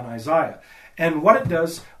commentary on Isaiah. And what it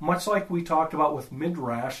does, much like we talked about with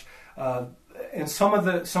Midrash, and some of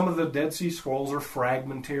the Dead Sea Scrolls are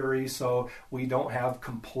fragmentary, so we don't have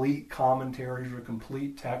complete commentaries or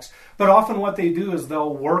complete text. But often what they do is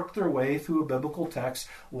they'll work their way through a biblical text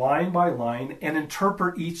line by line and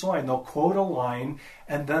interpret each line. They'll quote a line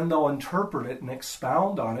and then they'll interpret it and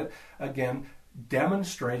expound on it, again,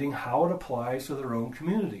 demonstrating how it applies to their own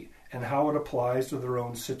community and how it applies to their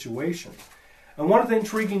own situation. And one of the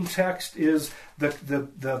intriguing texts is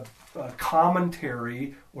the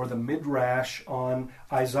commentary or the Midrash on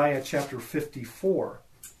Isaiah chapter 54.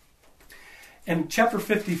 And chapter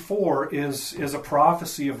 54 is a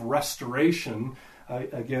prophecy of restoration.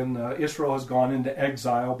 Israel has gone into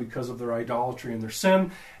exile because of their idolatry and their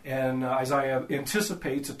sin, and Isaiah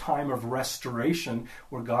anticipates a time of restoration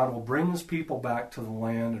where God will bring his people back to the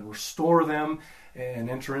land and restore them and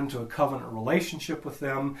enter into a covenant relationship with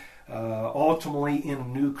them, ultimately in a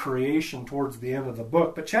new creation towards the end of the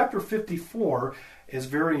book. But chapter 54 is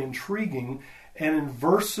very intriguing, and in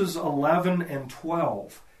verses 11 and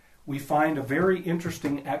 12, we find a very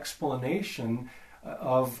interesting explanation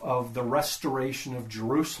of the restoration of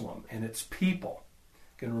Jerusalem and its people.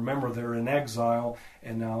 You can remember they're in exile,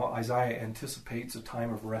 and now Isaiah anticipates a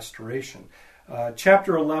time of restoration.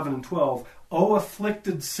 Chapter 11 and 12, O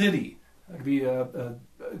afflicted city, to be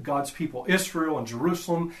God's people, Israel and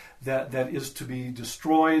Jerusalem, that is to be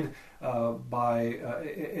destroyed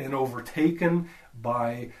and overtaken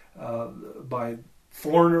by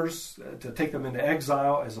foreigners to take them into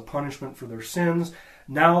exile as a punishment for their sins.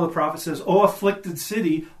 Now the prophet says, O afflicted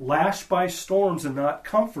city, lashed by storms and not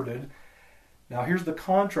comforted. Now here's the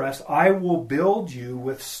contrast. I will build you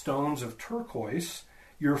with stones of turquoise,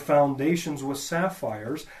 your foundations with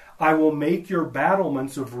sapphires. I will make your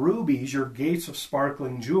battlements of rubies, your gates of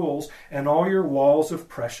sparkling jewels, and all your walls of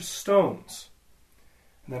precious stones.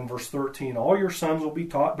 And then verse 13, all your sons will be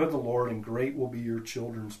taught by the Lord, and great will be your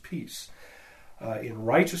children's peace. In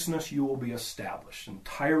righteousness you will be established, and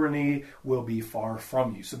tyranny will be far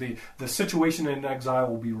from you. So the situation in exile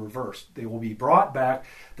will be reversed. They will be brought back.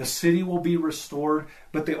 The city will be restored.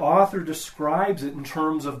 But the author describes it in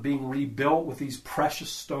terms of being rebuilt with these precious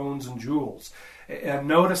stones and jewels. And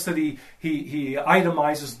notice that he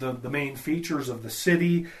itemizes the main features of the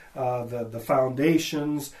city, the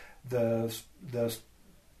foundations, the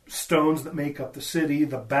stones that make up the city,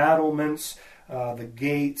 the battlements, the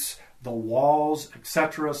gates, the walls,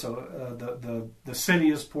 etc. So the city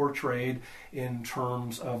is portrayed in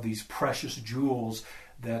terms of these precious jewels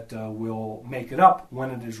that will make it up when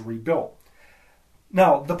it is rebuilt.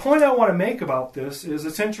 Now, the point I want to make about this is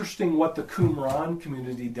it's interesting what the Qumran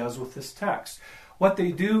community does with this text. What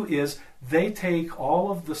they do is they take all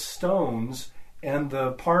of the stones and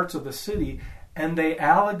the parts of the city and they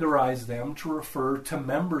allegorize them to refer to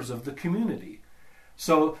members of the community.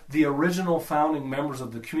 So the original founding members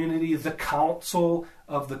of the community, the council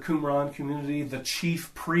of the Qumran community, the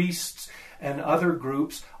chief priests, and other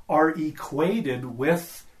groups are equated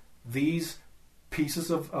with these pieces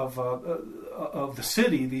of the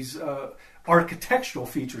city, these architectural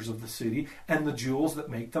features of the city, and the jewels that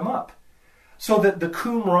make them up. So that the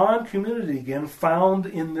Qumran community, again, found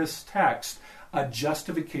in this text a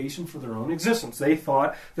justification for their own existence. They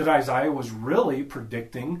thought that Isaiah was really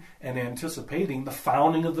predicting and anticipating the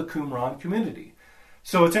founding of the Qumran community.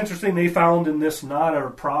 So it's interesting, they found in this not a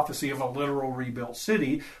prophecy of a literal rebuilt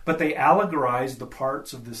city, but they allegorized the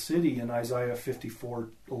parts of the city in Isaiah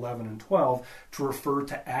 54:11 and 12 to refer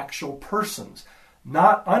to actual persons.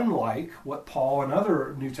 Not unlike what Paul and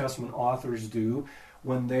other New Testament authors do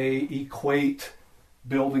when they equate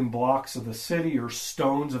building blocks of a city or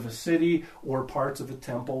stones of a city or parts of a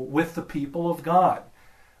temple with the people of God.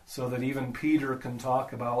 So that even Peter can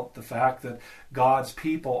talk about the fact that God's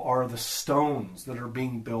people are the stones that are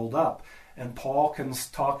being built up. And Paul can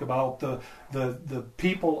talk about the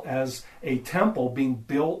people as a temple being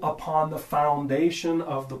built upon the foundation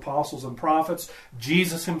of the apostles and prophets,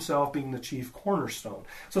 Jesus himself being the chief cornerstone.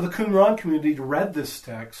 So the Qumran community read this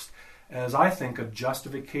text as, I think, a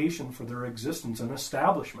justification for their existence and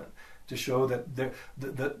establishment, to show that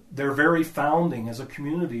their very founding as a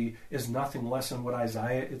community is nothing less than what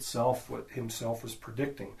Isaiah himself was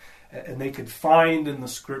predicting. And they could find in the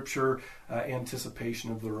Scripture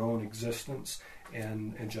anticipation of their own existence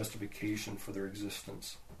and justification for their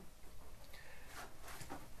existence.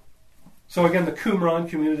 So again, the Qumran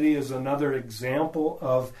community is another example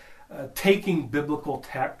of taking biblical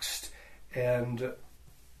text and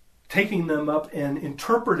taking them up and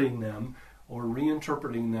interpreting them or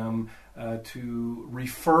reinterpreting them to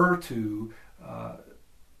refer to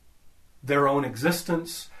their own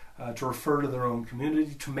existence, to refer to their own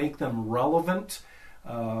community, to make them relevant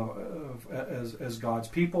as God's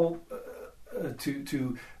people,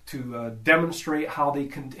 to demonstrate how they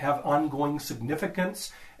can have ongoing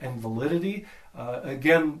significance and validity.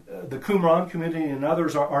 Again, the Qumran community and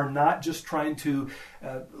others are not just trying to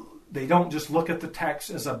they don't just look at the text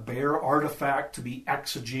as a bare artifact to be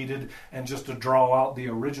exegeted and just to draw out the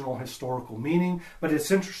original historical meaning. But it's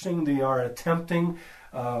interesting, they are attempting,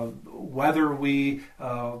 whether we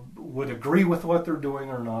would agree with what they're doing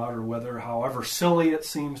or not, or whether, however silly it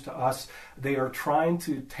seems to us, they are trying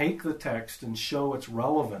to take the text and show its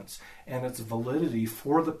relevance and its validity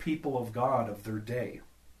for the people of God of their day.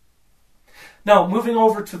 Now, moving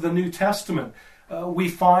over to the New Testament, we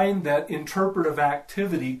find that interpretive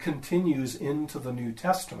activity continues into the New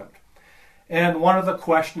Testament. And one of the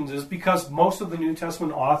questions is, because most of the New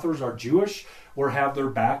Testament authors are Jewish or have their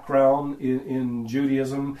background in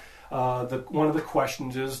Judaism, one of the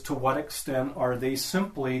questions is, to what extent are they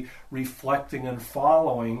simply reflecting and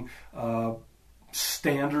following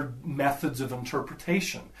standard methods of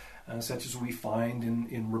interpretation, such as we find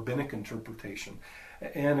in rabbinic interpretation?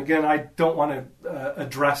 And again, I don't want to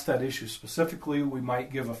address that issue specifically. We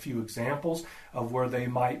might give a few examples of where they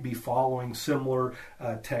might be following similar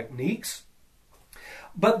techniques.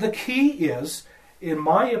 But the key is, in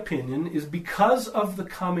my opinion, is because of the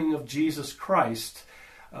coming of Jesus Christ,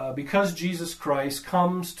 because Jesus Christ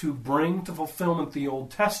comes to bring to fulfillment the Old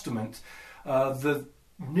Testament, the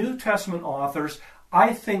New Testament authors,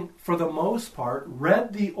 I think, for the most part,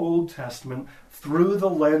 read the Old Testament through the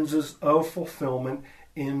lenses of fulfillment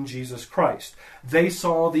in Jesus Christ. They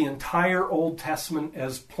saw the entire Old Testament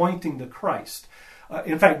as pointing to Christ.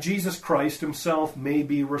 In fact, Jesus Christ himself may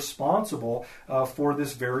be responsible for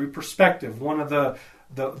this very perspective. One of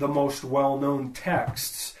the most well-known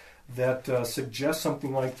texts that suggests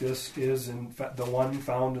something like this is in fact the one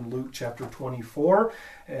found in Luke chapter 24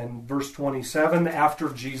 and verse 27. After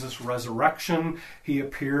Jesus' resurrection, he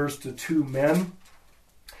appears to two men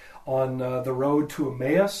on the road to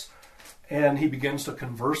Emmaus, and he begins to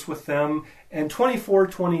converse with them. And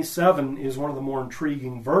 24:27 is one of the more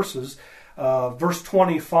intriguing verses. Verse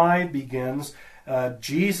 25 begins,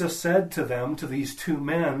 Jesus said to them, to these two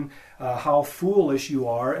men, how foolish you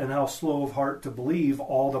are and how slow of heart to believe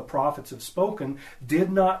all the prophets have spoken.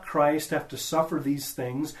 Did not Christ have to suffer these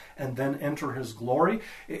things and then enter his glory?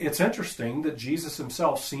 It's interesting that Jesus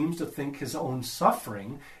himself seems to think his own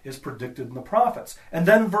suffering is predicted in the prophets. And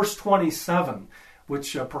then verse 27,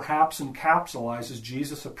 which perhaps encapsulizes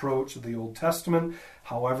Jesus' approach to the Old Testament,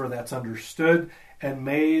 however that's understood, and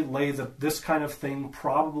may lay this kind of thing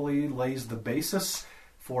probably lays the basis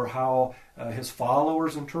for how his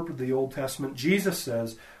followers interpret the Old Testament. Jesus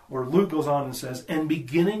says, or Luke goes on and says, and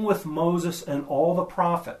beginning with Moses and all the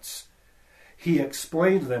prophets, he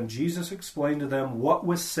explained to them, Jesus explained to them what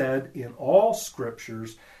was said in all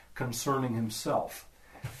scriptures concerning himself.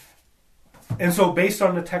 And so based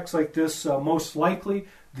on a text like this, most likely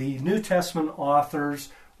the New Testament authors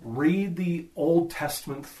read the Old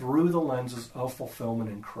Testament through the lenses of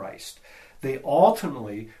fulfillment in Christ. They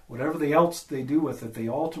ultimately, whatever else they do with it, they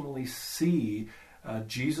ultimately see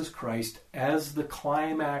Jesus Christ as the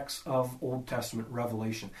climax of Old Testament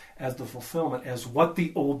revelation, as the fulfillment, as what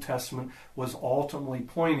the Old Testament was ultimately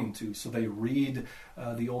pointing to. So they read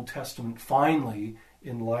the Old Testament finally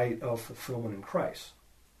in light of fulfillment in Christ.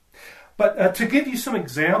 But to give you some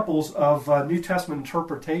examples of New Testament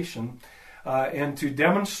interpretation and to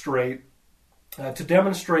demonstrate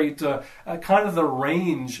kind of the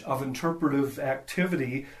range of interpretive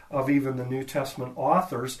activity of even the New Testament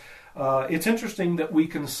authors, it's interesting that we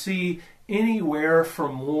can see anywhere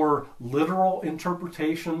from more literal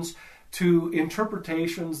interpretations to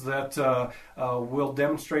interpretations that will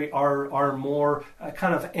demonstrate are more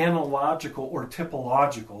kind of analogical or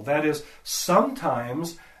typological. That is,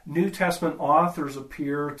 sometimes New Testament authors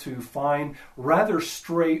appear to find rather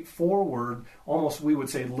straightforward, almost we would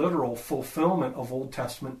say literal, fulfillment of Old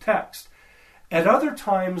Testament text. At other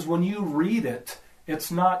times, when you read it, it's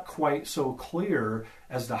not quite so clear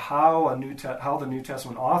as to how the New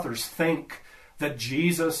Testament authors think that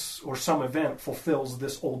Jesus or some event fulfills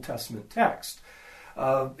this Old Testament text.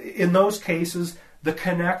 In those cases, the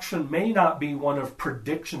connection may not be one of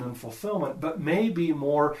prediction and fulfillment, but may be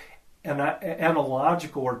more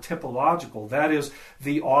analogical or typological. That is,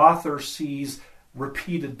 the author sees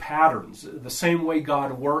repeated patterns. The same way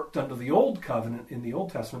God worked under the Old Covenant in the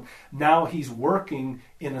Old Testament, now he's working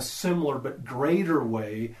in a similar but greater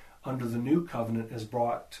way under the New Covenant as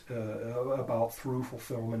brought about through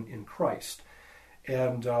fulfillment in Christ.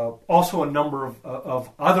 And also a number of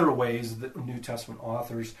other ways that New Testament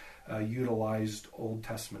authors utilized Old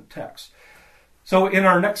Testament texts. So in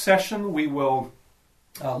our next session, we will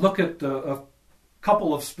look at a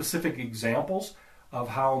couple of specific examples of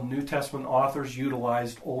how New Testament authors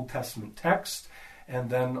utilized Old Testament text, and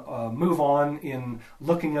then move on in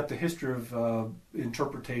looking at the history of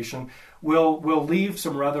interpretation. We'll leave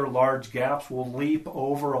some rather large gaps. We'll leap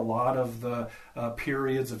over a lot of the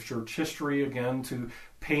periods of church history again to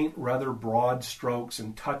paint rather broad strokes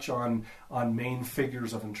and touch on main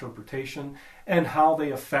figures of interpretation and how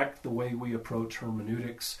they affect the way we approach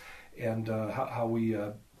hermeneutics and how we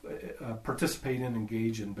participate and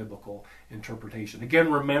engage in biblical interpretation.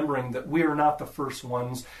 Again, remembering that we are not the first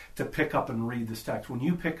ones to pick up and read this text. When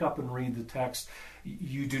you pick up and read the text,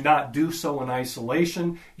 you do not do so in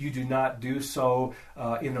isolation. You do not do so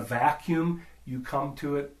in a vacuum. You come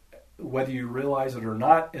to it, whether you realize it or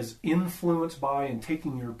not, as influenced by and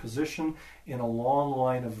taking your position in a long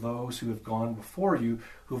line of those who have gone before you,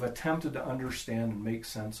 who have attempted to understand and make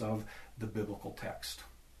sense of the biblical text.